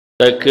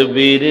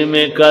तकबीर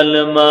में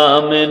कलमा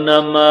में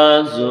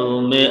नमाजों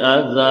में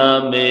अज़ा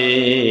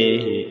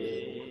में,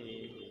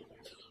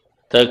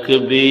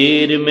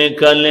 तकबीर में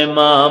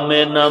कलमा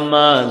में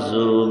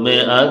नमाजों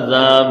में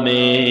अज़ा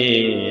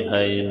में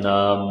है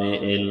नाम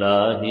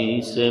इलाही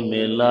से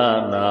मिला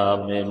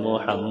नाम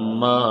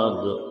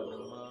मोहम्मद,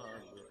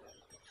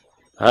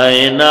 है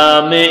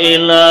नाम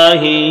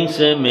इलाही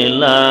से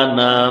मिला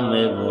नाम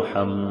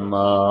मोहम्मद।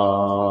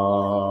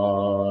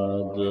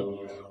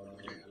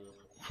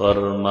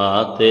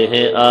 फरमाते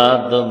हैं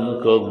आदम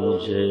को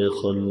मुझे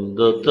खुल्द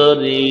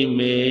तरी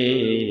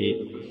में,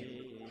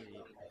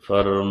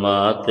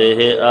 फरमाते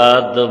हैं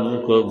आदम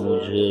को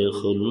मुझे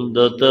खुल्द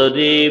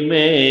तरी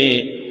में,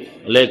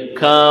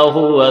 लिखा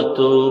हुआ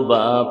तो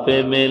बाप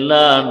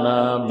मिला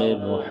नाम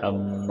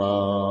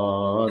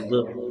मोहम्मद,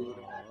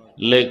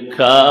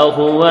 लिखा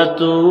हुआ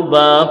तो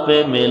बाप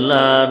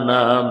मिला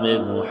नाम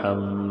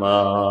मोहम्मद।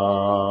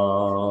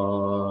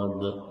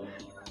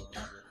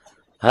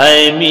 है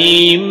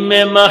मीम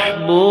में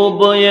महबूब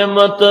ये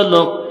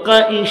मतलुक का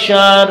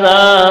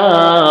इशारा,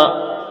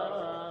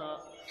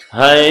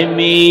 है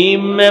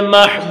मीम में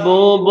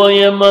महबूब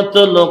ये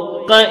मतलुक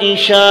का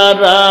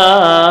इशारा,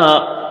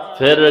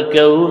 फिर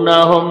क्यों ना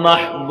हो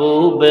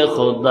महबूब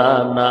खुदा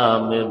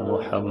नाम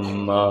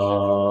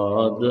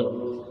मोहम्मद,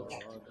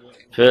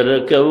 फिर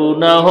क्यों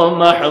ना हो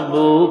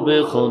महबूब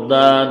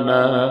खुदा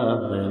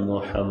नाम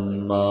मोहम्मद।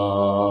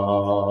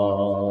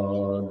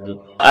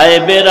 ऐ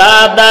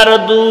बिरादर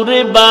दूर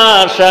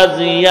बाशा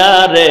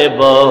यारे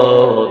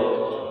bod,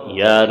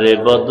 यारे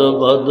बद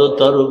बद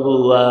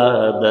तरबुआ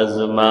दज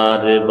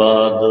मारे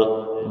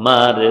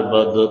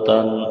बद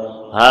तन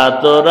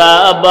हातोरा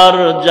बर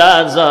जा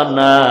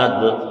जनाद,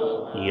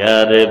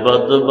 यारे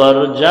बद बर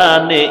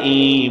जाने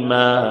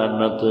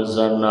ईमानत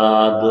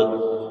जनाद,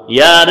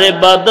 यारे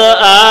बद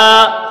आ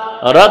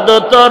रद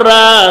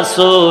तोरा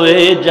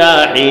सोए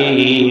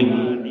जाहिम,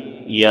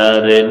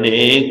 यारे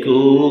नेकू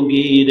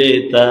गिरे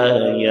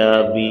ताया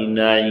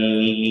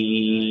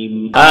बिनाईम।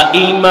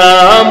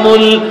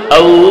 इमामुल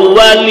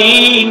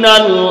अव्वलीन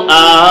अल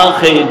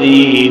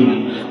आखिरीन,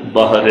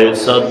 बहरे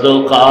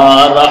सदका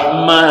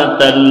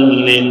रहमतल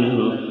लिल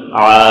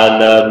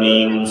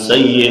आलमीन,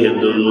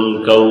 सय्यदुल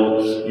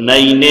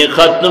कौनैन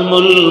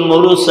खत्मुल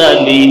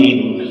मुरसलीन,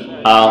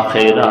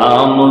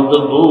 आखिरामद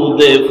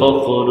बूदे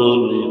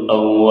फखरुल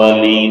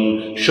अव्वलीन,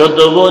 शुद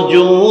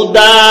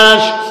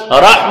वजूदाश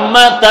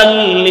रहमतल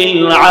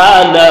लिल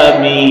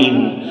आलमीन,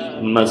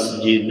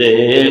 मस्जिदे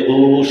ऊ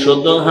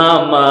शुद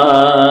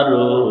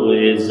हमारो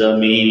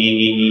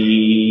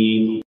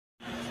ज़मीन।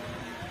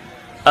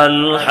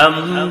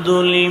 अल्हम्दु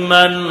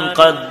लिमन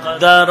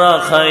क़द्दर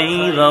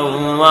खैरन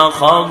व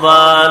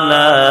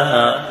ख़बाला,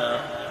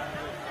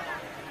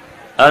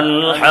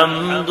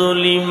 अल्हम्दु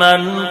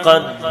लिमन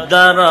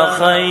क़द्दर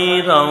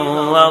खैरन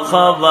व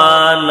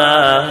ख़बाला,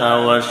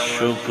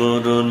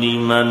 वश्शुक्रु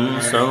लिमन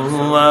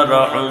सव्वर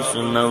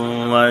हुस्नन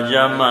व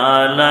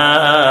जमाला,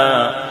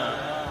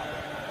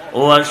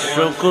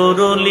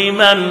 वश्शुक्रु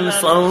लिमन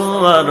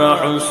सव्वर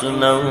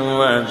हुस्नन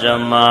व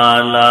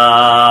जमाला।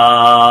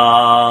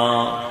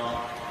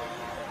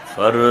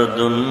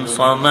 फर्दुन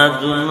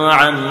समदुन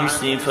अन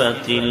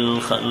सिफतिल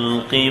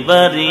खल्क़ि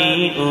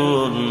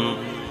बरीउन,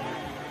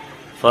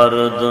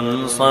 फर्दुन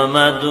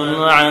समदुन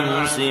अन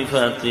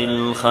सिफतिल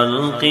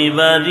खल्क़ि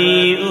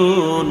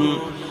बरीउन,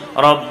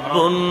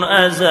 रब्बुन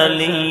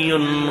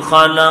अज़लियुन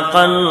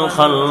खलक़ल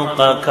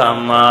खल्क़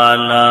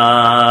कमाला,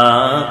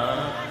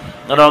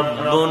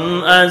 रब्बुन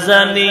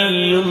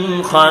अज़लियुन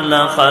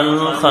खलक़ल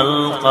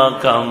खल्क़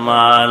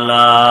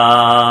कमाला।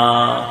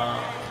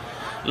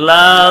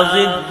 ला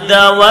ज़िद्द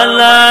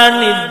वला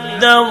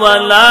निद्द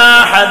वला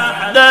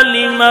हद्द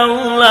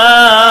लिमौला,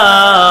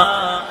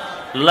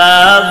 ला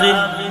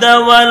ज़िद्द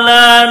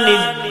वला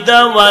निद्द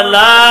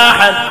वला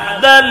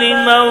हद्द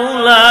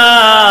लिमौला,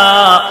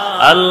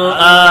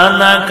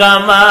 अल-आन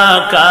कमा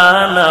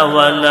कान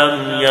वलम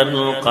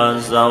यल्क़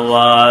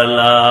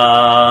ज़वाला,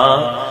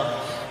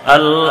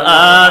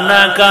 अल-आन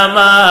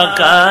कमा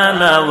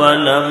कान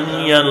वलम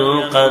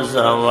यल्क़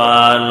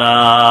ज़वाला।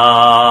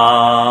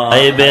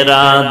 ऐ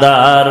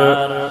बिरादर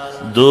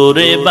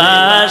दूरे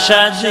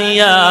बाशा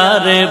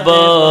यारे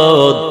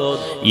bod,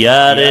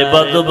 यारे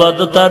बद बद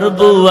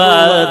तरबुआ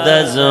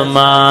दज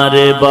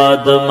मारे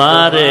बद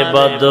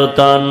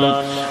तन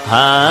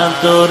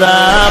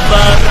हातोरा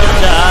बर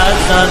जा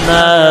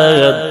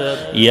सनद,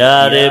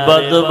 यारे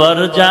बद बर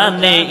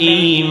जाने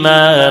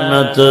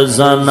ईमानत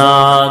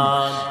जनाद,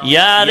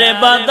 यारे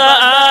बद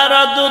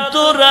आरद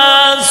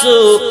तुरासु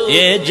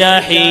ये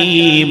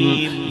जहीम,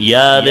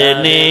 यारे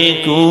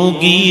नेकू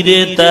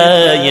गिरे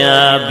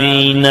तया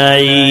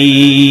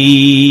बिनाईम।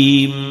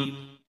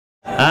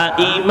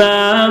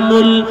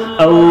 इमामुल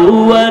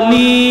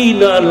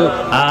अव्वलीन अल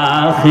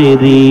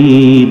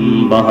आखिरीन,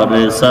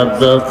 बहरे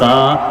सदका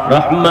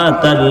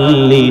रहमतल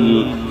लिल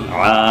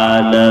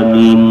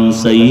आलमीन,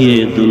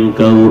 सय्यदुल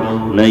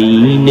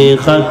कौनैन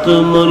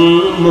खत्मुल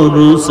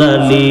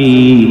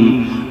मुरसलीन,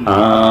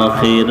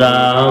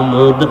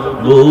 आखिरामद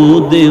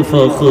बूद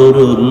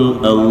फखरुल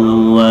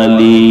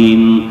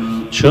अव्वलीन,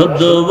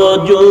 শুধু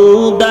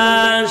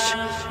ওজুদাস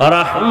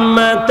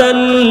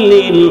রহমাতাল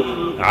লিল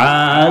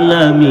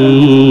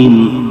আলামিন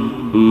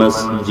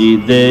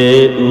মসজিদে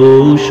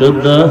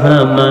উশুদ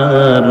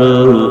হামারো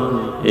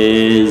এ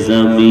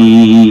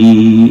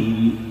জমিন।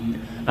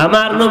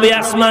 আমার নবী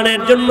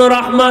আসমানের জন্য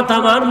রহমত,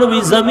 আমার নবী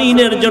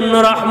জমিনের জন্য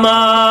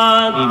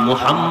রহমত।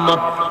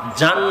 মুহাম্মদ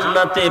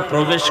জান্নাতে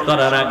প্রবেশ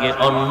করার আগে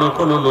অন্য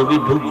কোন নবী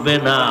ঢুকবে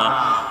না।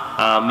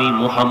 আমি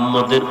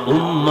মুহাম্মদের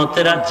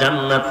উম্মতেরা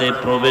জান্নাতে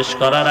প্রবেশ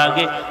করার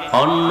আগে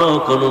অন্য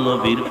কোন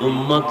নবীর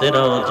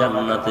উম্মতেরাও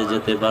জান্নাতে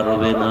যেতে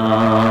পারবে না।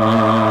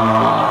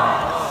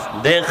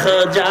 দেখ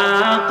যা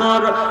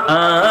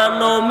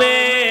কুরআনো মে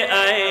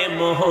আয়ে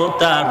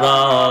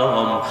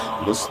মুহতারাম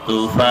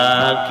মুস্তাফা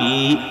কি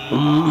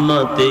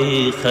উম্মতে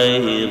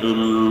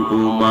খৈরুল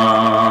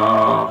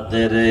উম্মাহ।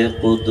 তেরে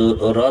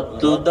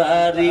কুদরত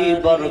দারি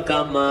বর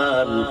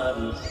কামাল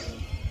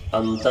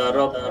আন্তা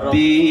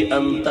রব্বি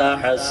আন্তা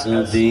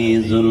হাসবি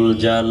যুল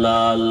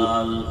জালাল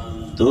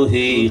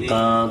তুহি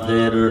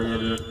কাদের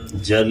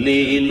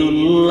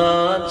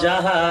জলিলুল্লাহ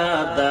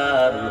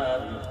জাহাদার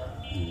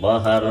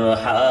বহর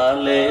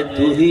হালে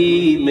তুহি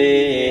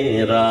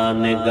মেরা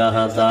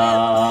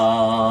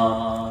নিগাহদার।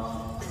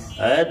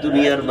 এ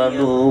দুনিয়ার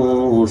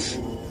মানুষ,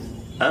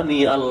 আমি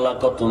আল্লাহ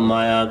কত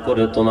মায়া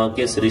করে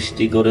তোমাকে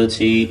সৃষ্টি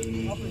করেছি।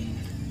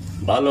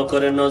 ভালো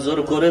করে নজর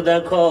করে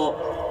দেখো,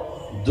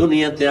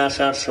 দুনিয়াতে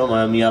আসার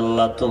সময় আমি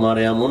আল্লাহ তোমার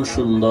এমন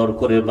সুন্দর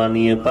করে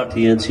বানিয়ে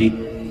পাঠিয়েছি।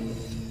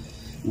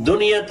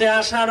 দুনিয়াতে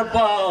আসার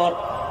পর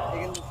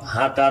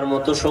হাঁটার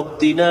মতো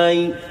শক্তি নাই।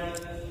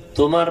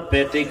 তোমার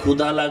পেটে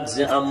ক্ষুধা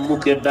লাগছে,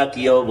 আম্মুকে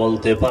ডাকিয়াও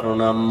বলতে পারো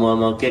না আম্মু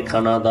আমাকে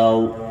খানা দাও।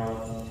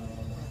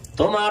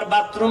 তোমার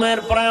বাথরুমের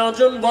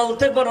প্রয়োজন,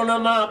 বলতে পারো না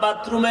মা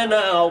বাথরুমে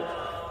নাও।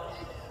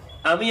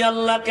 আমি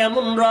আল্লাহ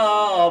কেমন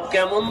রব,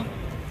 কেমন।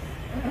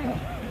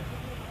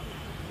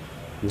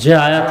 যে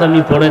আয়াত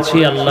আমি পড়েছি,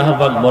 আল্লাহ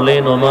পাক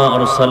বলেন ওমা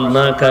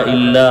আরসালনাকা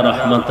ইল্লা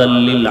রাহমাতাল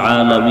লিল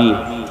আলামিন।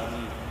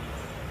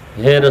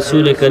 হে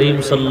রাসূল করিম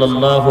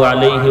সাল্লাল্লাহু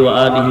আলাইহি ওয়া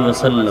আলিহি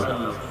ওয়াসাল্লাম,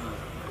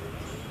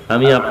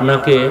 আমি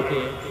আপনাকে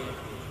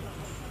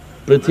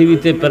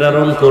পৃথিবীতে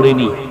প্রেরণ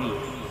করিনি,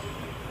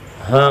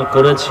 হ্যাঁ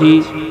করেছি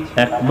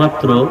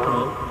একমাত্র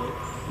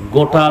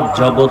গোটা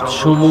জগৎ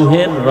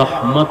সমূহের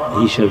রহমত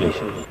হিসেবে।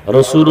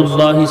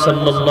 রাসূলুল্লাহ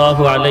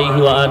সাল্লাল্লাহু আলাইহি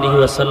ওয়া আলিহি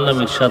ওয়াসাল্লাম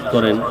ইরশাদ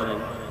করেন,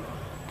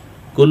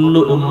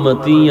 কুল্লু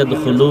উম্মতি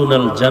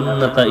ইয়াদখুলুনাল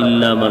জান্নাতা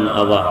ইল্লা মান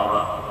আবা।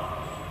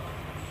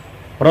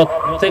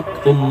 প্রত্যেক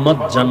উম্মত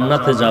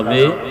জান্নাতে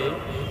যাবে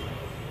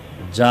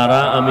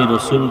যারা আমি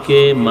রসুলকে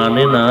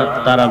মানে না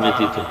তারা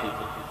ব্যতীত।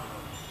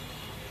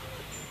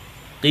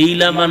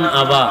 কিলা মান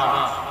আবা।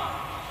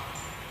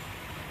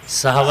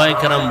 সাহাবায়ে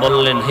কেরাম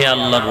বললেন, হে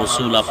আল্লাহর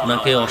রসুল,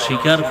 আপনাকে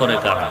অস্বীকার করে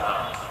কারা?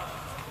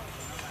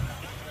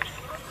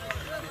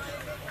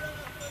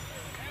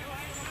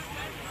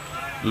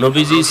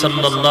 নবীজি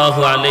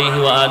সাল্লাল্লাহু আলাইহি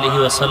ওয়া আলিহি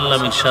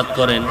ওয়াসাল্লাম ইরশাদ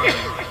করেন,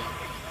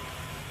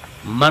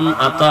 মান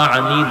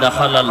আতাআনি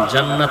দাখালাল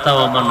জান্নাতা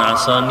ওয়া মান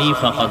আসানি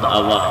ফাকাদ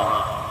আবা।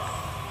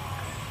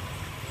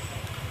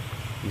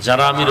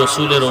 যারা আমি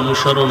রসুলের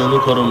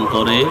অনুকরণ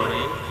করে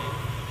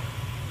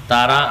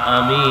তারা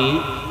আমি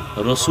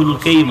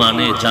রসুলকেই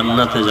মানে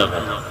জান্নাতে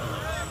যাবে।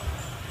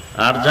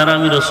 আর যারা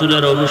আমি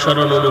রসুলের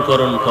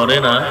অনুকরণ করে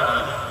না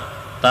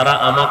তারা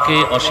আমাকে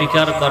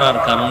অস্বীকার করার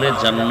কারণে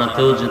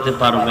জান্নাতেও যেতে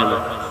পারবে না।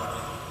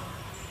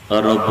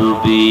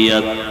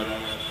 রবুবিয়ত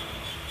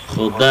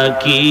খুদা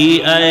কি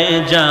আয়ে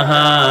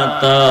জাহাঁ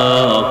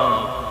তক,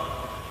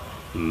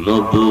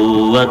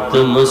 নবুয়ত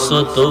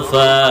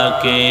মুস্তফা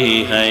কে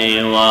है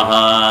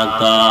वहां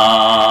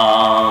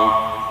तक।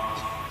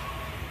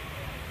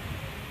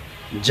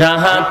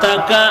 जहां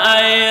तक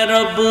आए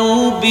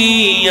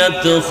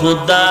रबूबियत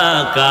खुदा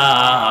का,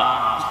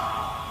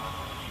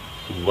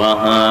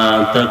 वहां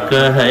तक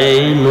है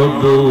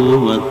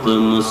नबूवत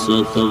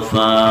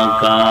मुस्तफा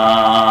का।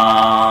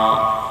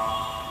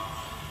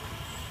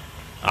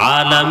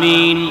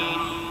 आलमीन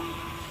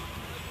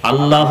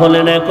আল্লাহ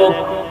হলেন একক।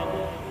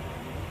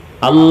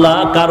 আল্লাহ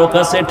কারো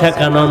কাছে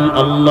ঠেকানাম।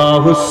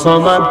 আল্লাহুস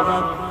সামাদ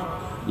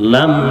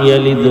লাম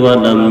ইয়ালিদ ওয়া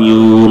লাম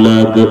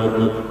ইউলাদ।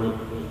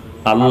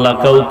 আল্লাহ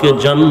কাউকে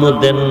জন্ম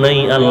দেন নাই,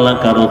 আল্লাহ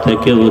কারো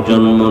থেকেও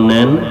জন্ম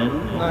নেন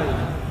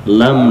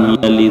লাম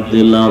ইয়ালিদ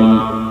লাম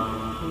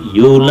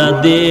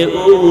ইউলাদে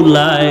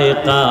উলায়ে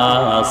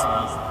কাস।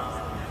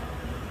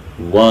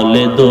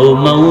 ওয়ালিদ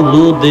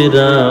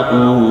মাউলুদরা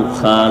উ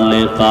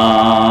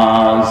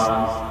খালেকাস।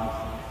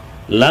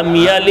 লাম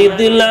ইয়ালিদ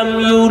লাম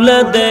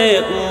ইউলাদে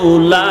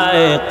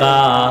উলায়ে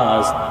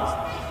কাস।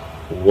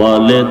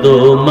 ওয়ালিদ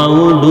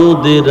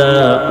মাউলুদরা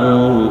উ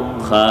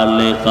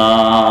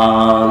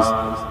খালেকাস।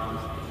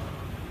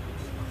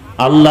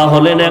 আল্লাহ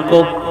হলেন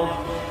একক।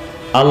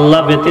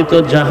 আল্লাহ ব্যতীত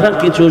যাহা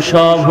কিছু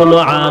সব হলো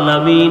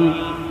আলামিন।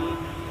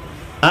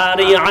 আর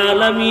এই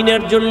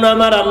আলামিনের জন্য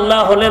আমার আল্লাহ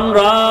হলেন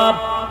রব,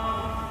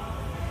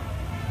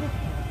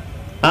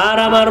 আর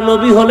আমার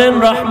নবী হলেন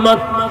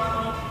রহমত।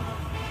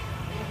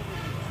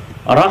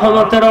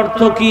 রহমতের অর্থ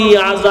কি?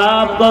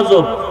 আযাব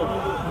গজব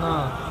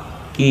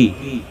কি?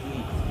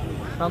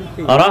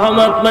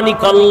 রহমত মানে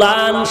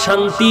কল্যাণ,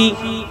 শান্তি।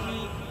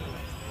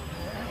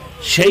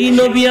 সেই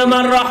নবী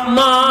আমার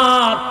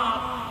রহমত,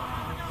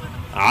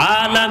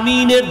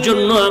 আলামিনের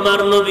জন্য আমার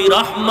নবী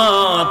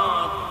রহমত,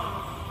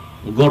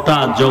 গোটা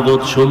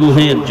জগৎ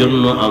সমূহের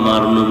জন্য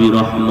আমার নবী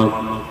রহমত।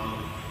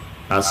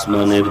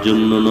 আসমানের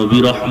জন্য নবী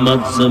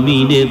রহমত,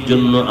 জমিনের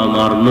জন্য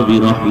আমার নবী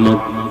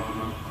রহমত,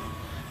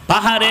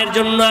 পাহাড়ের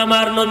জন্য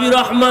আমার নবী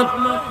রহমত,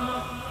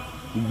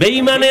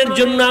 বেঈমানের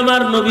জন্য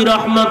আমার নবী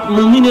রহমত,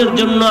 মুমিনের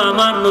জন্য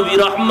আমার নবী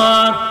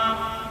রহমত।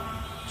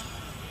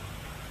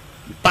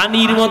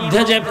 পানির মধ্যে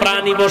যে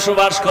প্রাণী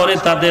বসবাস করে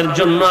তাদের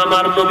জন্য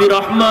আমার নবী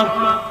রহমত,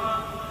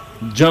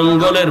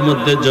 জঙ্গলের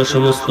মধ্যে যে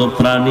সমস্ত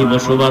প্রাণী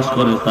বসবাস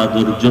করে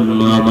তাদের জন্য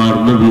আমার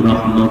নবী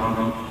রহমত,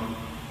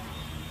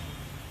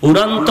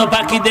 উড়ন্ত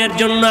পাখিদের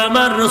জন্য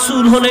আমার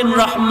রাসূল হলেন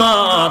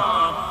রহমত,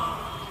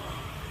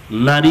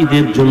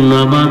 নারীদের জন্য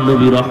আমার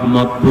নবী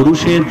রহমত,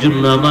 পুরুষের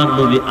জন্য আমার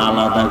নবী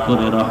আলাদা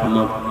করে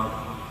রহমত,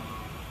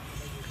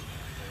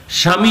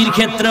 স্বামীর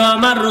ক্ষেত্রেও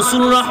আমার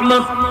রাসূল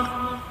রহমত,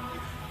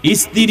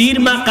 স্ত্রীর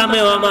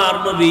মাকামেও আমার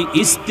নবী,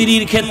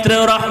 স্ত্রীর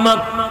ক্ষেত্রেও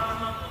রহমত।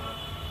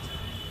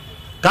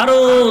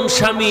 কারণ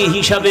স্বামী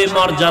হিসাবে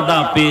মর্যাদা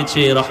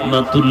পেয়েছে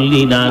রহমাতুল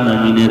লিল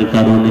আলামিনের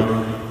কারণে,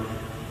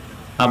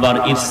 আবার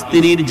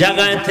স্ত্রীর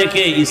জায়গায়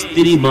থেকে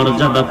স্ত্রী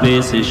মর্যাদা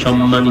পেয়েছে,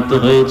 সম্মানিত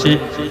হয়েছে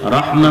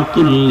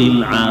রহমাতুল লিল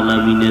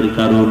আলামিনের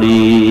কারণে।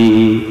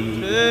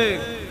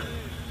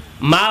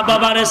 মা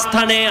বাবার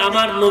স্থানে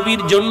আমার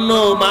নবীর জন্য,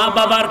 মা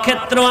বাবার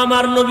ক্ষেত্রে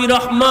আমার নবী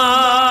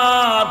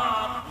রহমত,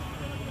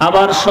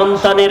 আবার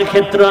সন্তানের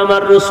ক্ষেত্রে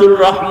আমার রাসূল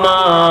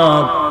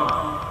রহমত,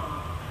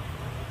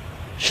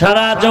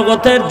 সারা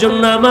জগতের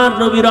জন্য আমার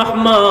নবী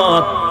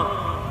রহমত।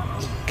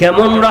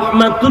 কেমন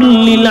রহমাতুল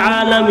লিল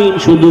আলামিন,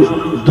 শুধু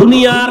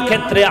দুনিয়ার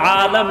ক্ষেত্রে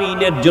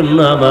আলামিনের জন্য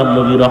আমার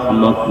নবী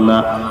রহমত না,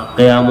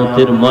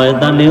 কিয়ামতের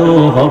ময়দানেও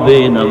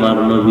হবেন আমার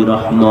নবী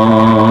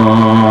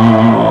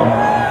রহমত।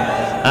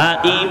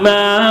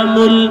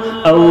 ইমামুল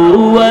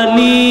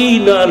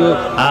আউয়ালিন ওয়াল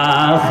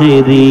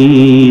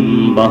আখিরিন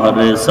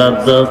বহরে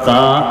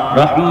সাদকা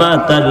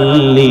রহমাতাল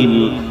লিল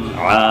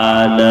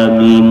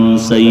আলামিন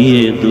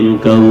সাইয়্যিদুল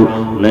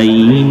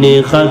কাউনাইন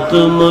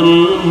খাতমুল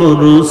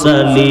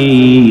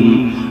মুরসালিন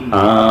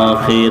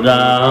আখির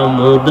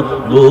আমদ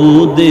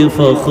বুদ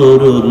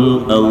ফখরুল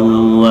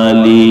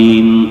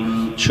আউয়ালিন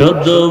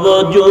শুদ্ধ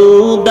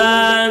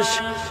ওজুদাস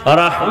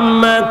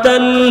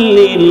রহমাতাল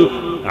লিল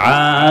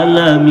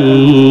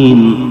আলামিন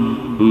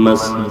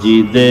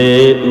মসজিদে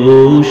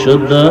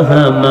উশুদ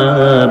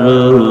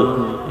হামারো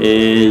এ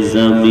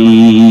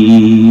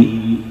জমিন।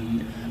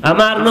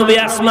 আমার নবী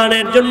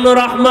আসমানের জন্য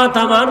রহমত,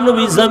 আমার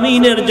নবী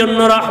জমিনের জন্য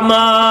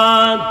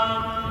রহমত।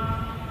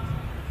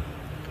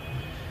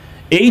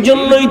 এই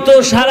জন্যই তো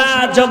সারা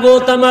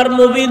জগৎ আমার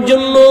নবীর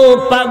জন্য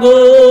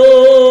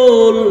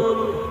পাগল।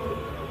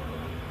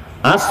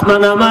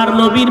 আসমান আমার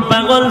নবীর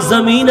পাগল,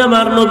 জমিন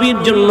আমার নবীর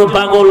জন্য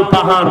পাগল,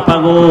 পাহাড়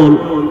পাগল,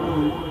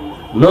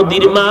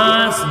 নদীর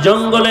মাছ,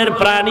 জঙ্গলের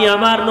প্রাণী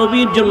আমার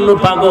নবীর জন্য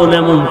পাগল,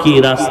 এমনকি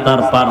রাস্তার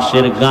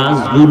পার্শ্বের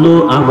গাছগুলো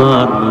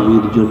আমার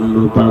নবীর জন্য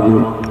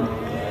পাগল।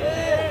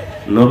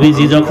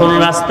 নবীজি যখন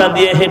রাস্তা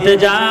দিয়ে হেঁটে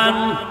যান,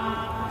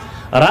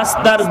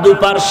 রাস্তার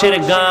দুপার্শ্বের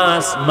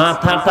গাছ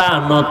মাথাটা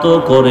নত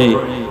করে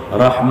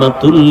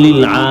রহমাতুল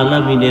লিল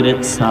আলামিনের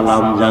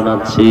সালাম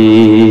জানাচ্ছে।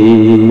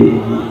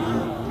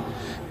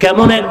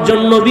 কেমন একজন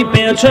নবী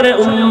পেয়েছে রে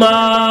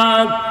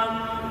উম্মত,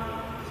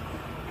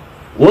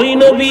 ওই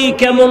নবী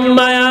কেমন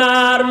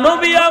মায়ার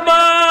নবী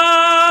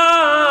আমার,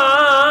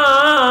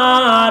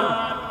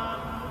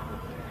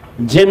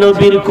 যে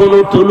নবীর কোনো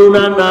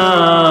তুলনা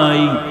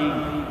নাই,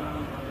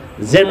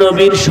 যে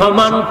নবীর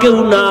সমান কেউ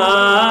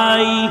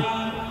নাই,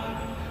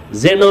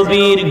 যে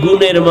নবীর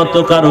গুণের মতো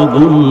কারো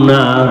গুণ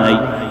নাই।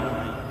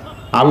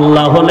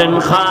 আল্লাহ হলেন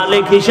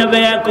খালেক হিসেবে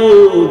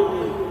একক,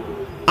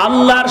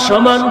 আল্লাহর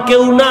সমান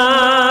কেউ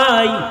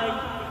নাই।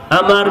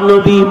 আমার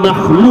নবী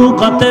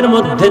মাখলুকাতের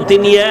মধ্যে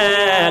তিনি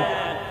এক,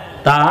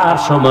 তার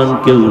সমান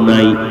কেউ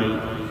নাই।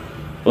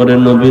 ওরে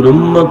নবীর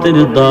উম্মতের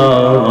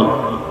দল,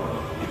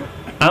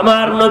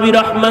 আমার নবী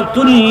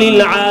রহমাতুল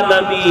লিল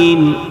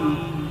আলামিন,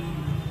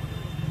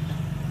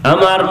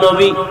 আমার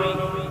নবী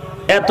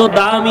এত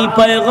দামি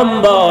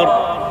পয়গম্বর,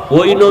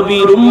 ওই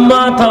নবীর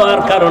উম্মত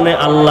হওয়ার কারণে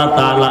আল্লাহ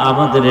তাআলা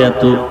আমাদের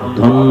এত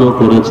ধন্য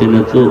করেছেন,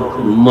 এত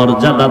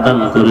মর্যাদা দান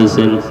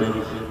করেছেন।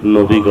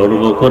 নবী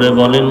গর্ব করে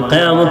বলেন,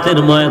 কিয়ামতের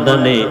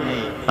ময়দানে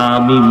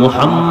আমি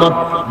মুহাম্মদ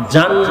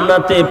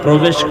জান্নাতে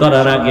প্রবেশ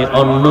করার আগে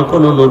অন্য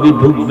কোন নবী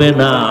ঢুকবে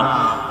না,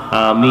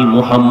 আমি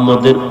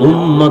মুহাম্মদের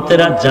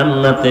উম্মতেরা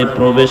জান্নাতে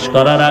প্রবেশ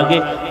করার আগে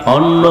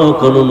অন্য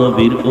কোন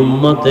নবীর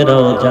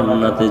উম্মতেরাও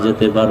জান্নাতে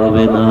যেতে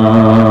পারবে না।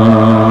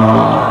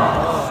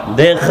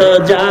 দেখ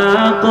যা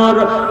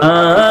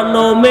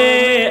কুরআনো মে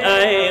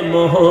আয়ে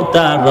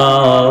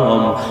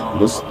মুহতারাম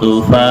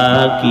মুস্তাফা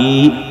কি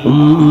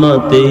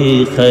উম্মতে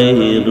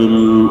খায়রুল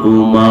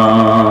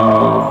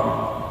উম্মাহ।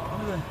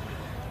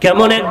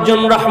 কেমন একজন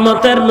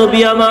রহমতের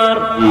নবী আমার,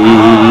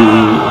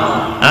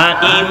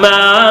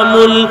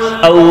 ইমামুল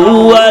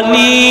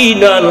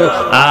আউয়ালিনাল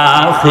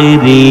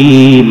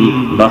আখিরিন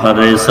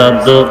বহরে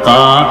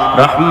সাদকা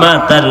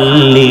রাহমাতাল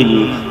লিল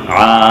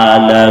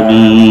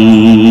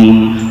আলামিন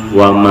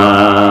ওয়ামা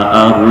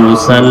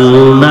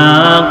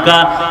আরসালনাকা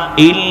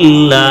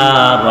ইল্লা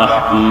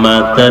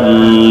রাহমাতাল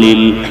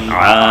লিল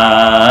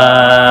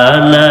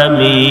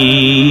আলামিন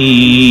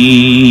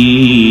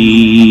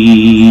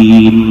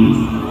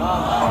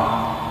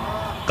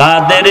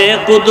কাদেরে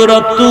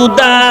কুদরত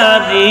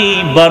দারি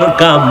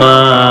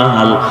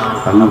বরকামাল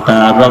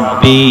আন্তা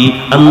রব্বি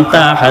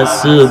আন্তা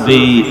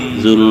হাসবি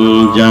জুল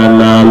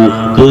জালাল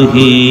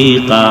তুহি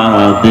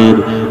কাদের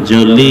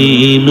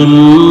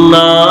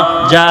জলিলুল্লাহ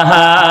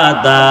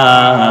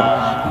জাহাদার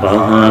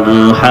বহর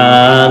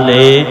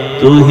হালে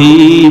তুহি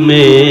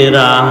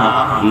মেরা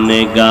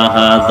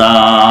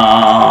নিগাহদার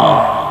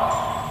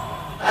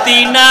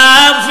তিনা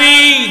ফি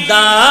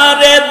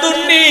দারে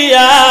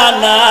দুনিয়া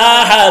না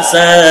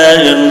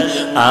হাসান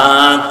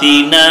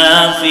আতিনা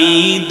ফি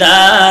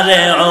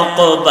দারে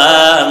উকবা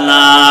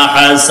না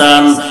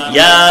হাসান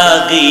ইয়া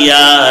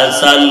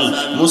গিয়াসাল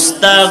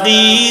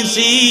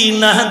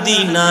মুস্তাগীসিন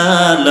হদিনা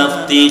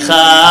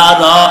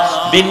লফতিখারা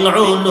বিল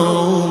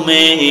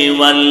উলুমি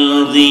ওয়াল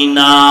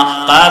গিনা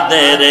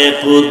কাদের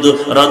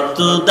কুদরত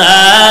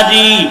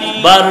দারি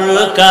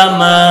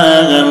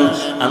বরকামাল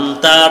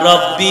আন্তা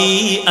রব্বি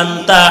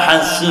আন্তা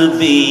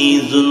হাসবি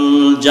জুল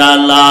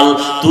জালাল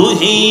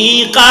তুহি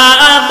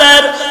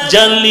কাদের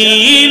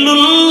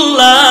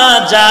জলিলুল্লাহ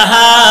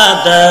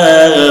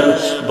জাহাদার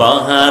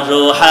বহর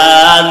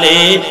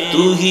হালে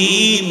তুহি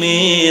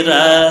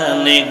মেরা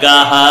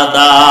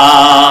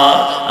নিগাহদার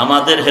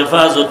আমাদের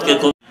হেফাজতকে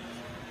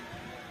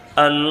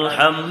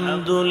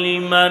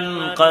আলহামদুলিমান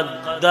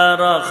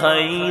কদ্দার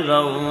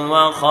খাইরাও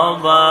ওয়া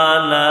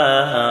খাবালা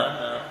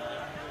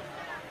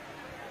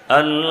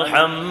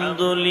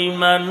الحمد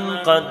لمن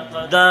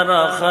قدر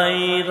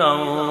خيرا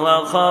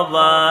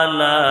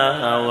وخبالا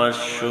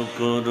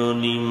والشكر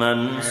لمن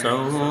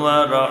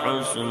صور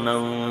حسنا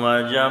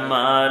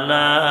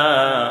وجمالا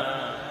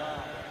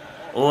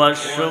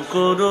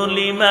والشكر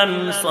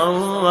لمن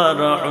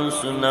صور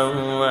حسنا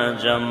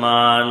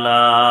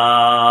وجمالا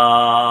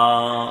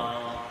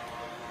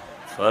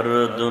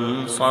فرد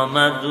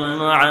صمد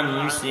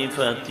عن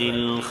صفة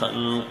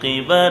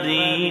الخلق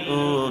بريء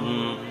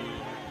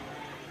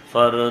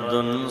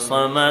فرد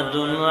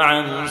صمد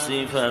عن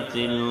صفة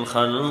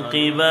الخلق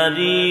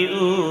بريء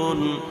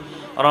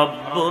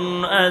رب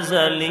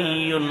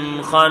أزلي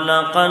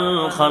خلق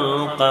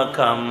الخلق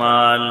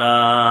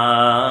كمالا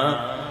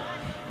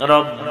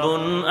رب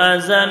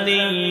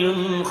أزلي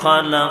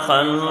خلق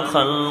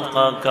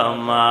الخلق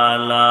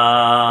كمالا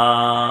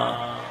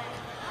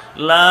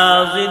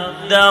لا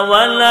ضد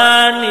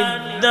ولا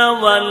ند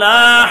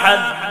ولا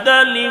حد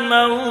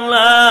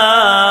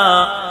لمولاه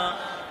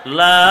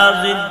لا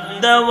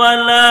ضد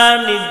ولا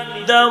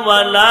ند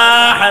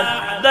ولا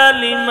حد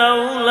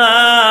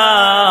لمولى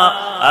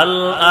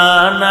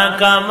الآن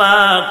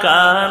كما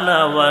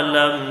كان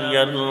ولم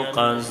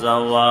يلق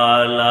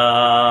زوالا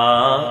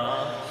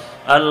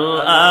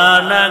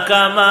الآن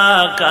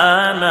كما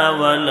كان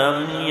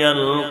ولم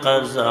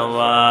يلق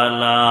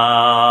زوالا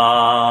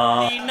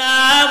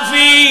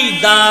في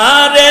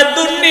دار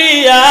الدنيا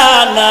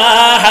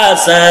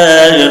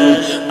حسن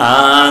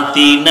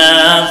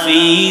آتنا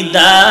في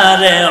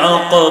دار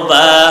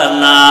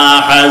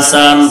عقبانا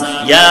حسن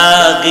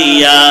يا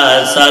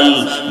غياث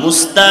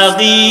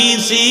المستغيثين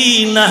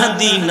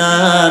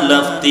اهدنا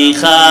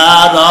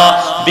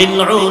لافتخارا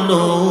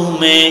بالعلوم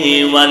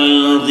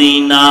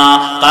والغنى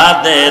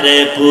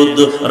قادر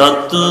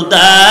قدرت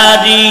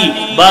داري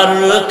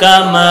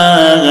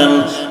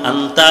بركمان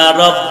أنت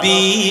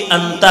ربي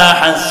أنت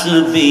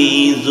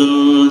حسبي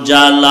ذو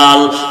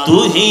الجلال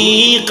তুহি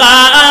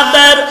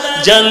কাদের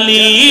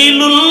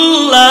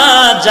জলিলুল্লাহ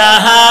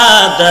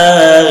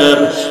জাহাদার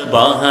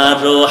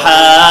বহর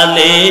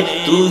হালে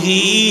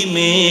তুহি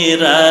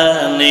মেরা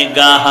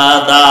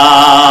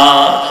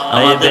নিগাহদার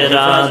আমাদের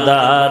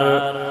আদার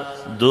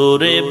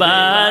দূরে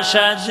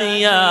বাসা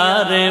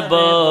জিয়ারে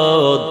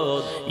বদ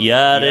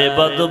यारे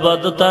बद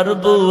बद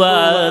तरबुआ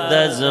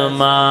दज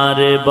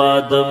मारे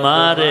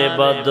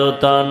बद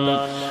तन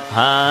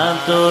हाँ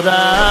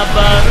तोरा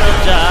बर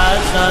जा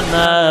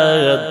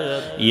सनद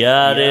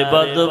यारे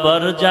बद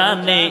बर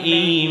जाने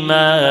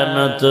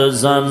ईमानत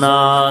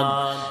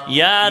जनाद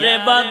यारे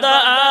बद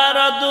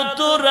आरद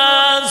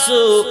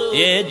तुरासु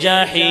ए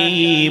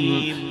जहीम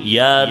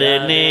यारे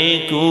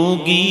नेकू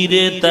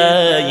गिरे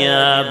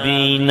तया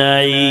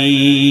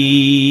बिनाईम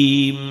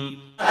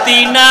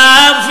तीना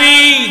फी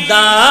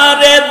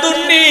दार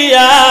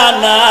दुनिया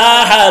ना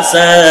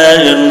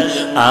हसन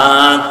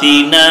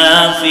आतीना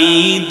फी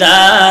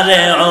दार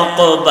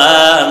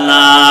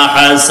उक़बाना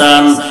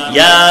हसन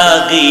या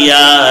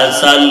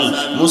गियासल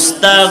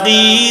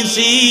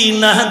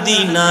मुस्तगीसीन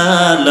हदीना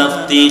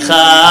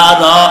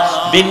लफ्तिखारा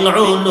बिल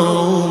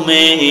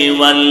उलूमे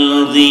वल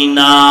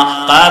गिना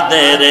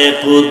कादर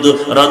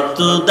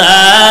कुदरत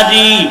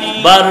दारी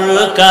बर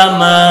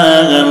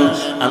कमल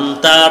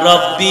আন্তা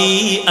রব্বি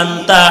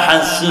আন্তা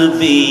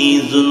হাসবি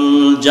যুল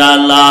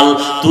জালাল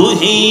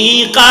তুহি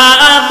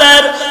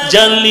কাদের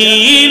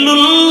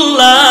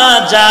জলিলুল্লাহ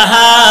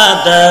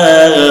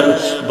জাহাদর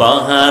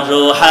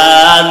বহরো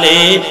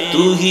হালে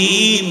তুহি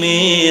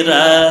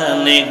মেরা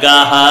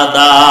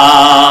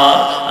নেগাহদার।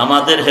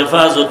 আমাদের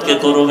হেফাজতকে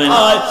করবেন।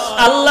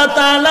 আল্লাহ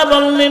তাআলা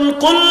বললেন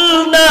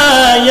কুলনা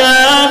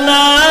ইয়া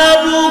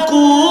নারু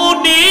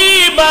কুনি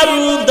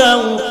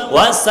বারদাও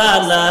ওয়া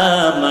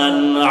সালামান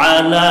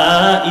আলা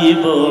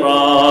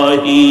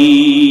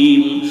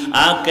ইব্রাহিম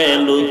আকে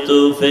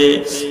লুতুফে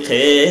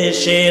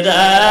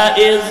খেশেরা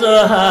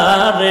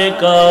ইজহার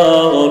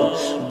কর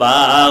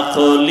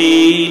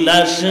বাখলি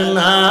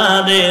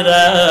লশনারে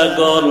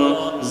রাগল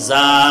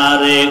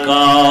জারে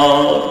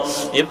কর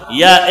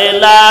या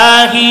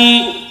इलाही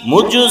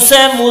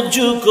मुझसे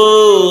मुझको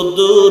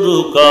दूर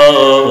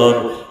कर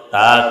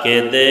ताके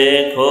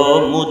देखो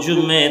मुझ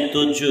में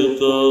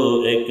तुझको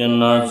एक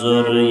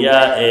नजर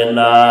या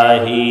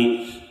इलाही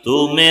तू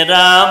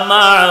मेरा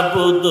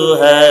माबूद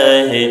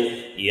है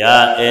या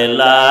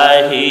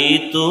इलाही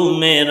तू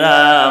मेरा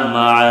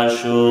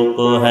माशूक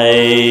है।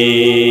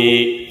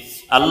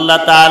 अल्लाह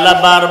ताला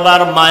बार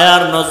बार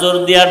मायार नजर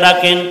दिया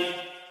डाकेन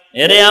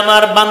এরে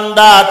আমার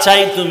বান্দা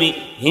চাই তুমি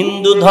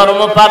হিন্দু ধর্ম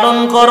পালন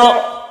করো,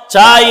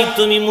 চাই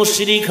তুমি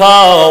মুশরিক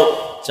হও,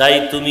 চাই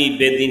তুমি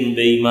বেদিন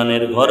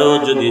বেঈমানের ঘরেও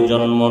যদি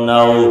জন্ম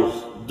নাও,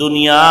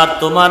 দুনিয়া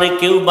তোমার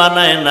কেউ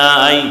বানায়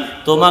নাই,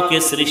 তোমাকে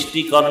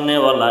সৃষ্টি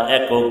করনেওয়ালা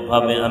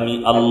এককভাবে আমি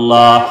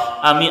আল্লাহ।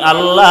 আমি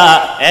আল্লাহ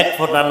এক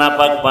ফোঁটা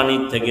নাপাক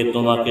পানির থেকে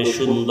তোমাকে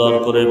সুন্দর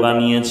করে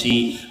বানিয়েছি।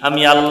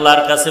 আমি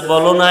আল্লাহর কাছে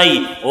বলো নাই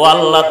ও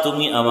আল্লাহ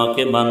তুমি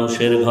আমাকে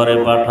মানুষের ঘরে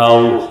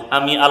পাঠাও।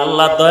 আমি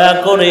আল্লাহ দয়া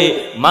করে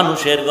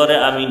মানুষের ঘরে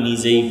আমি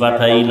নিজেই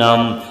পাঠাইলাম।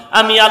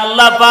 আমি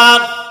আল্লাহ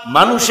পাক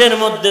মানুষের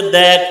মধ্যে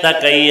দেখ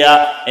তাকাইয়া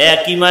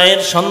একই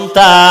মায়ের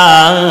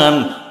সন্তান,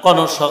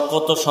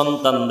 কত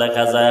সন্তান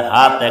দেখা যায়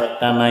হাত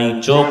একটা নাই,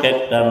 চোখ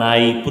একটা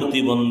নাই,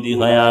 প্রতিবন্ধী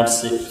হয়ে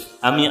আসছে।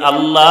 আমি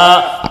আল্লাহ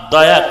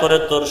দয়া করে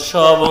তোর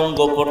সব অঙ্গ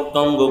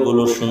প্রত্যঙ্গ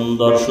গুলো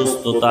সুন্দর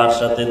সুস্থতার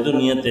সাথে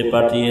দুনিয়াতে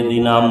পাঠিয়ে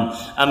দিলাম।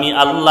 আমি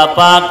আল্লাহ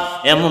পাক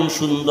এমন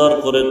সুন্দর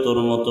করে তোর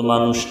মতো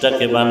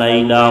মানুষটাকে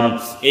বানাইলাম।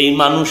 এই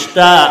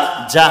মানুষটা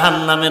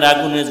জাহান্নামের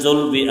আগুনে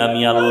জ্বলবি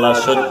আমি আল্লাহ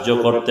সহ্য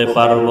করতে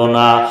পারবো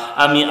না।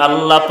 আমি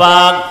আল্লাহ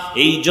পাক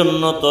এই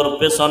জন্য তোর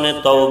পেছনে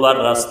তওবার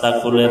রাস্তা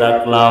খুলে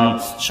রাখলাম।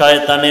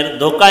 শয়তানের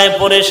ধোকায়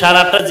পড়ে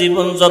সারাটা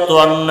জীবন যত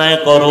অন্যায়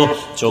করো,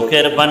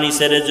 চোখের পানি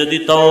ছেড়ে যদি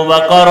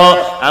তওবা করো,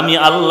 আমি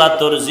আল্লাহ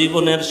তোর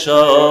জীবনের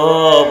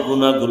সব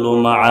গুনাহগুলো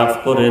মাফ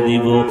করে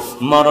দিব।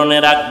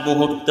 মরণের আগ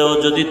মুহূর্তেও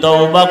যদি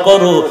তওবা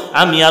করো,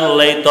 আমি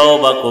আল্লাহ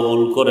তওবা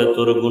কবুল করে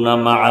তোর গুনাহ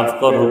মাফ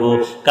করব।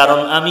 কারণ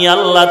আমি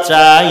আল্লাহ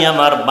চাই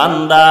আমার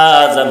বান্দা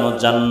যেন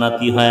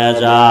জান্নাতি হয়ে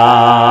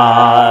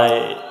যায়।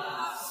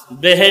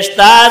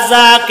 বেহেশতা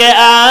যাকে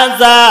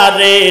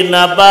আজারে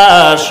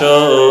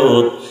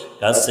নবাশত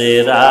কাছে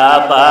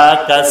রাবা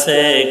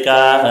কাছে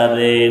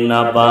কারে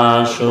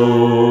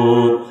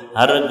নবাশত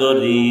हर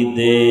गोरी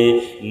दे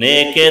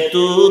नेके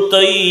तू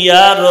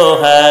तैयार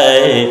है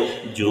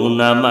जो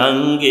न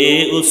मांगे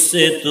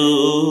उससे तू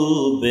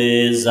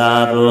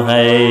बेजार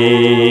है।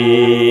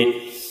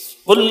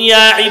 قل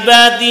يا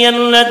عبادي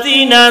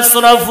الذين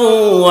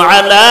اسرفوا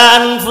على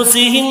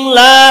انفسهم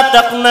لا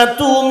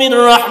تقنطوا من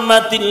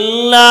رحمة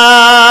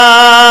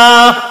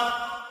الله।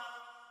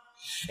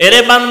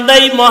 এরে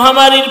বান্দাই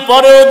মহামারীর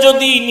পরেও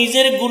যদি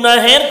নিজের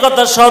গুনাহের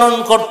কথা স্মরণ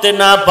করতে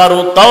না পারো,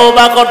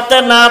 তওবা করতে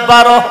না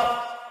পারো,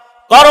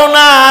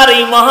 করোনার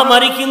এই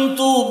মহামারী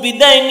কিন্তু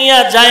বিদায়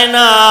নেওয়া যায়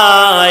না।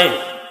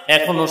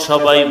 এখনো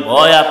সবাই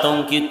ভয়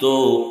আতঙ্কিত।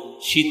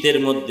 শীতের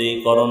মধ্যে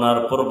করোনার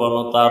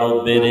প্রবণতা আরো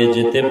বেড়ে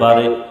যেতে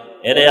পারে।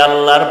 এরে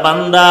আল্লাহর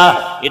বান্দা,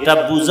 এটা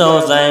বুঝাও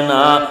যায়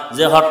না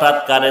যে হঠাৎ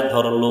কারে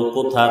ধরলো,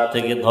 কোথা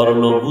থেকে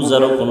ধরলো,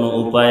 বুঝারও কোনো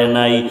উপায়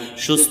নাই।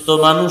 সুস্থ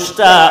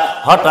মানুষটা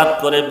হঠাৎ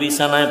করে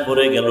বিছানায়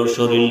পড়ে গেল,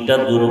 শরীরটা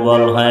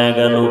দুর্বল হয়ে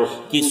গেল,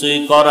 কিছুই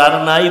করার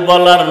নাই,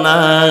 বলার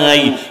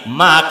নাই।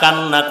 মা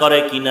কান্না করে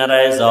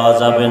কিনারায় যাওয়া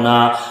যাবে না,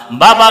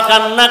 বাবা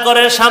কান্না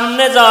করে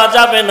সামনে যাওয়া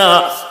যাবে না।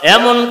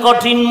 এমন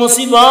কঠিন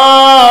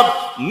মুসিবত,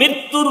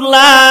 মৃত্যুর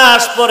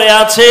লাশ পড়ে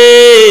আছে।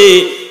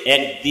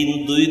 একদিন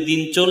দুই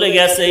দিন চলে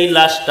গেছে, এই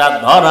লাশটা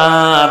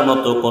ধরার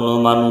মতো কোনো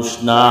মানুষ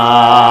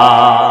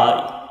নাই।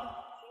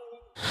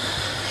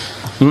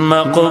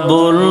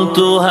 মকবুল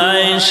তু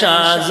হ্যায়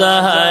শাজা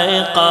হ্যায়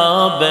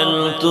কাবিল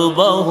তু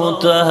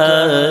বহুত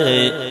হ্যায়।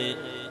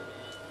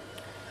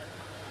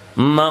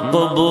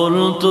 मकबूल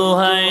तू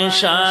है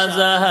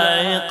शाज़ा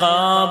है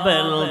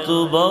काबिल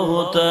तू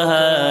बहुत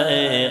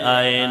है।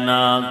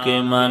 आईना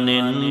के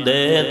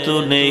मानिंदे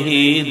तू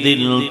नहीं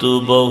दिल तू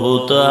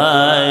बहुत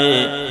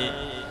है।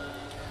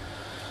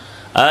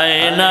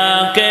 आईना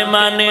के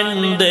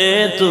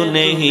मानिंदे तू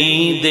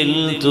नहीं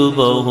दिल तू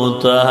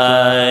बहुत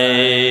है।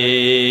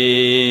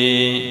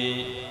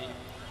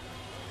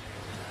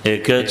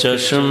 एक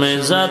चश्मे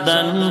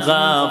ज़दन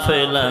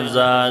गाफिल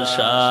ज़ा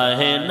शाह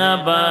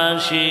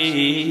नबाशी।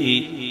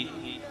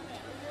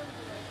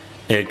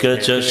 एक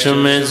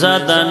चश्मे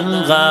ज़दन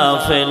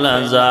गाफिल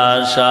अज़ा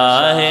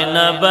शाह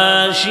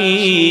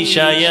नबाशी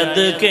शायद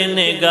के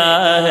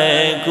निगाह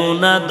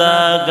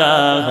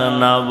कुनदागाह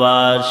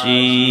नवाशी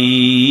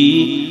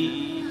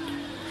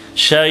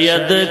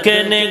शायद के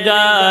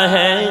निगाह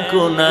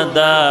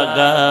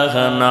कुनदागाह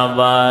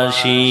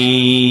नवाशी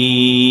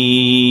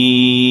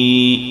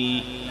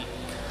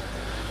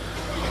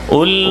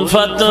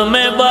उल्फत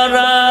में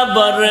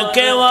बराबर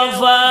के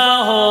वफा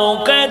हो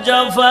के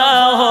जफा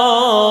हो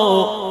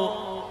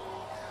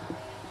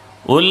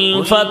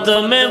उल्फत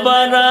में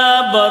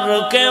बराबर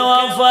के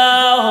वफा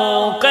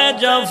हो के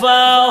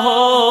जफा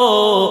हो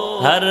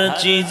हर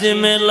चीज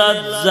में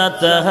लज्जत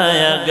है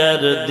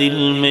अगर दिल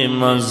में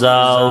मजा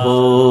हो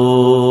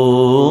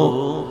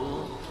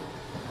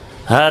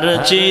हर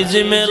चीज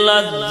में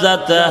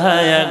लज्जत है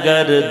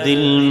अगर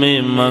दिल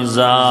में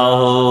मजा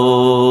हो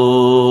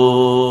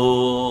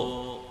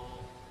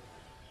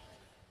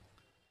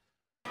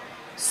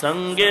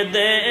संग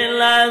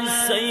देला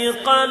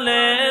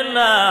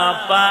सैक़लेला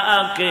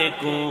पाके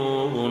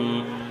कून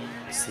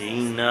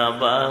सीना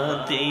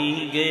बाती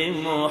गे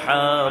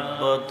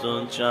मोहब्बत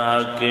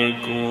चाके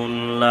कून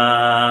ला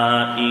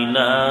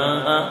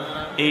इलाहा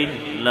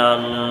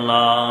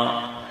इल्लल्लाह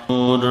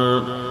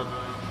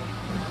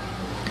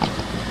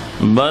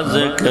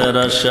बज़कर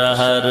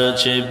शहर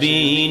चे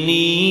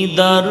बीनी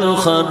दर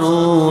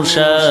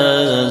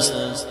खरूशस्त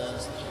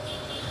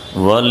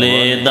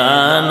वले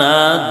दाना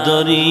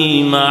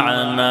दरी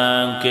माना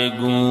के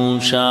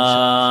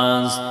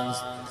गूशास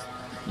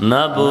न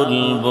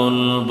बुलबुल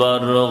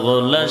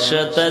बरगुलश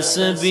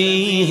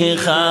तस्बीह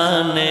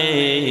खाने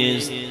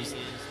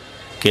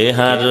के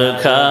हर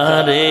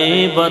खारे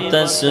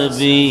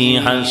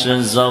बतस्बीहश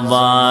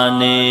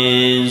ज़बाने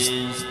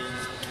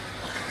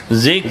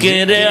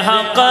ज़िक्र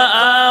हक़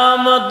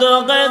आमद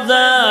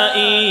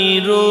ग़ज़ाई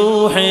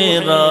रूह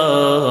रा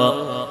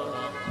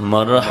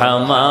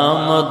मरहमा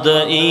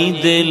मुदई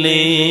दिले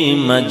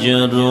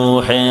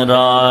मजरूह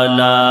रा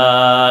ला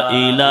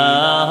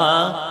इलाहा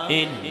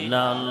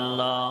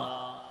इल्लल्लाह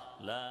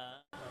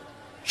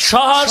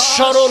সহজ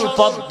সরল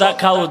পথ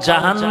দেখাও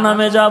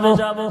জাহান্নামে যাব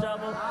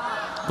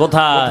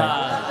কোথায়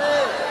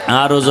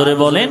আরো জোরে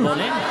বলেন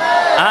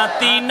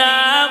আতিনা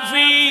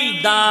ফি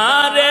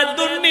দারে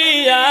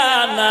দুনিয়া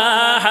না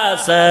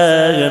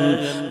হাসান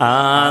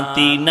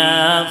আতিনা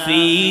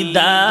ফি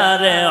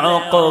দারে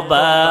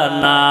উকবা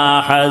না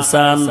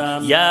হাসান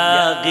ইয়া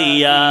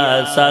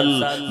গিয়াসাল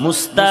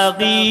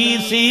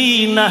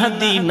মুস্তাগীসিন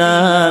হদিনা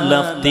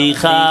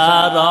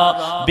লফতিখারা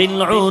বিল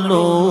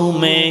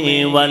উলুমে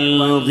ওয়াল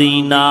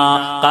গিনা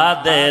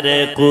কাদের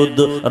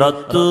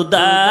কুদরত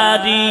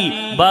দারি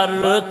বার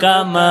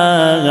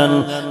কামাল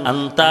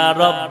আনতা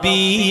রব্বি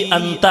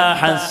আনতা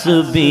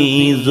হাসবি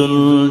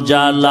जुल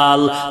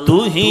जलाल तू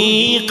ही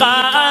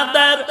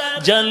कादर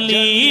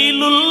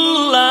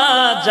जलीलुल्लाह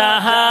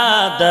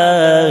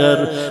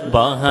जहादर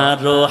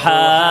बहरो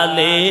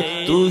हाले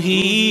तू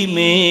ही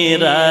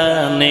मेरा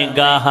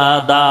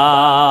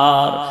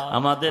निगाहदार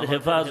हमारे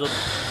हिफाजत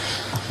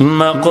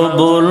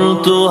मकबूल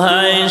तू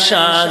है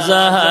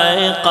शाज़ा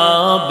है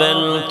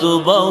काबिल तू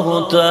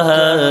बहुत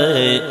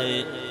है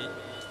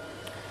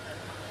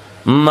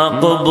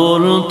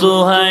मकबूल तू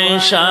है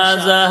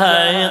शाज़ा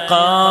है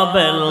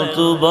काबिल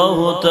तू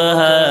बहुत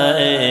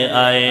है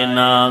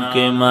आईना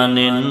के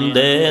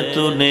मानिंदे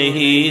तू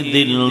नहीं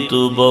दिल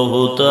तू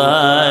बहुत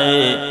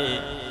है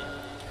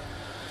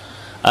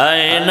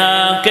आईना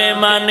के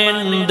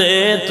मानिंदे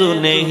तू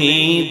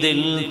नहीं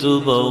दिल तू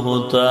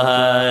बहुत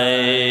है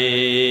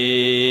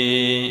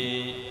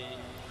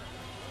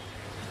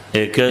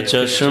एक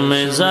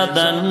चश्मे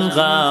ज़दन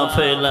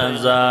गाफिल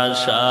अज़ा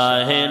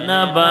शाह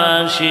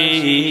नबाशी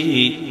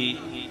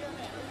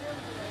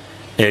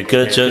एक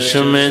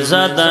चश्मे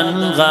ज़दन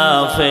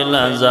गाफिल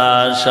अज़ा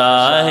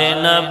शाह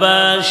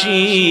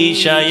नबाशी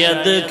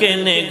शायद के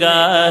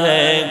निगाह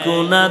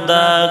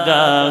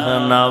कुनदागाह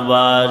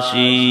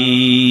नवाशी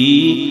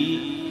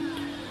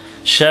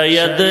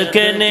शायद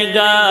के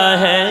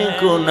निगाह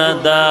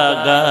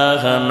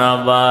कुनदागाह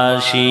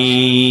नवाशी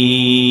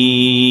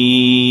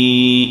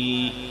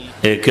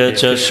एक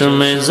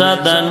चश्मे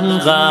ज़दन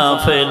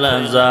गाफिल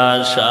अज़ा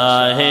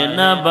शाह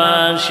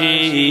नबाशी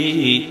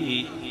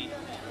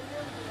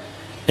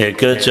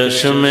एक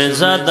चश्मे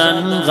ज़दन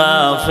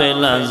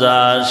गाफिल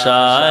अज़ा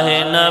शाह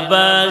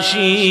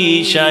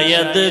नबाशी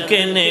शायद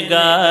के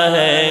निगाह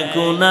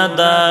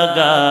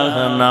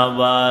कुनदागाह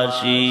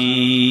नवाशी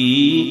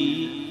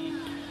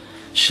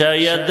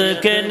शायद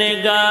के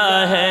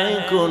निगाह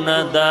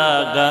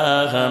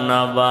कुनदागाह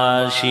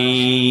नवाशी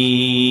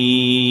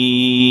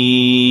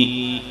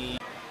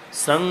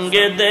संग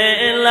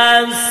देला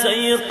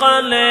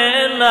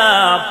सैक़लेला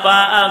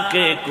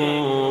पाके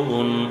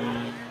कून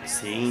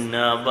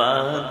सीना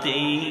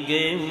बाती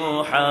गे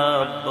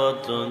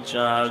मोहब्बत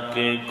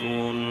चाके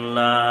कून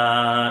ला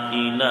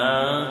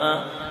इलाहा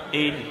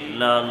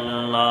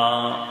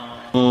इल्लल्लाह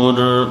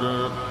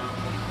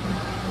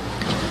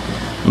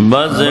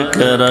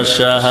बज़कर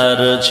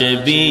शहर चे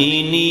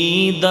बीनी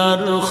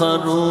दर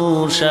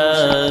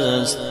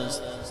खरूशस्त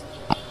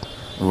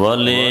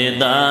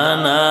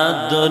वलेदाना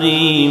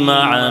दुरी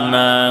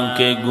माना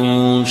के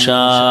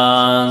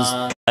गूशास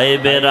ऐ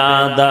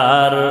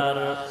बेरादार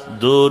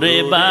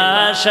दूरे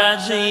बाशा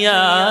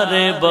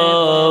यारे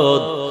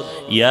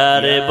बद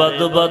यारे बद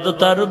बद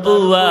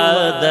तरबुआ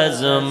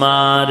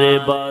दजमारे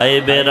ऐ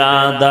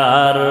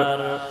बेरादार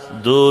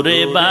दूरे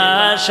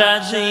बाशा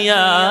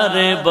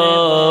यारे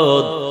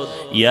बद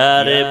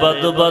यारे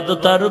बद बद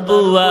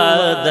तरबुआ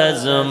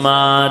दज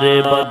मारे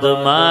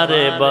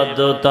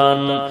बद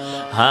तन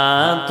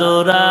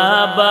हाथुरा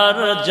बर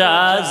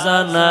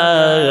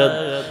जाजनत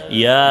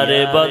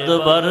यारे बद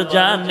बर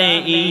जाने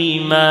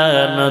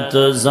ईमानत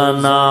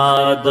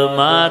जनाद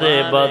मारे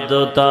बद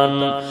तन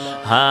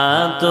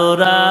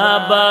हाथुरा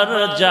बर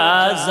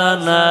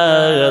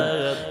जाजनत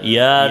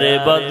यारे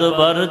बद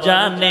बर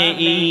जाने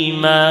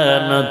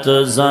ईमानत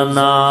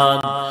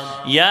जनाद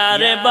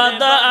यारे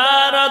बद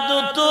आरद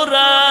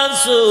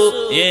तुरासु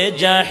ये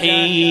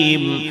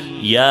जहीम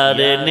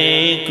यारे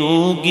नेकू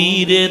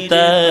गिरे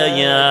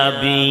तया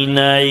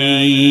बीनाईम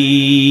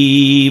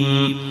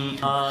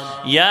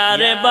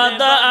यारे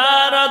बद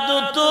आरद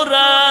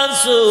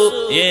तुरासु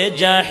ये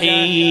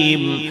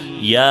जहीम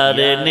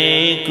यारे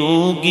नेकू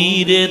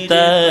गिरे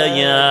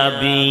तया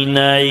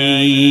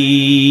बीनाईम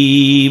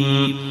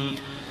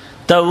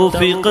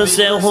तौफीक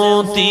से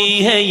होती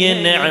है ये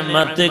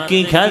नेमत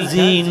की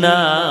खजीना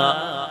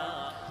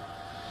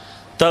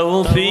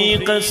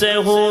तौफीक से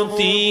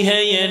होती है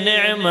ये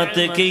नेमत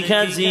की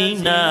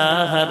खजीना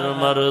हर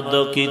मर्द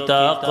की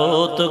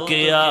ताकत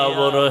के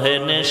आवर है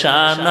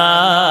निशाना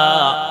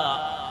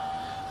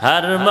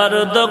हर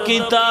मर्द की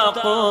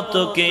ताकत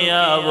के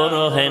आवर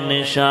है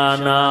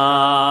निशाना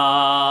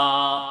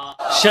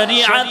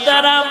शरीयत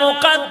रा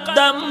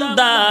मुकद्दम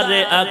दार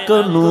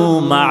अकनू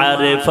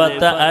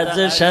मारिफत अज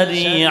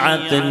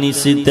शरीयत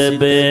निसित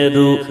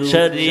बेरू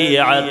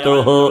शरीयत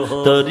हो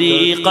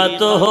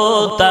तरीक़त हो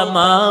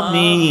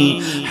तमामी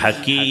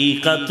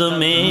हकीकत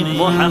में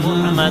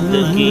मोहम्मद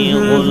की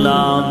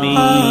गुलामी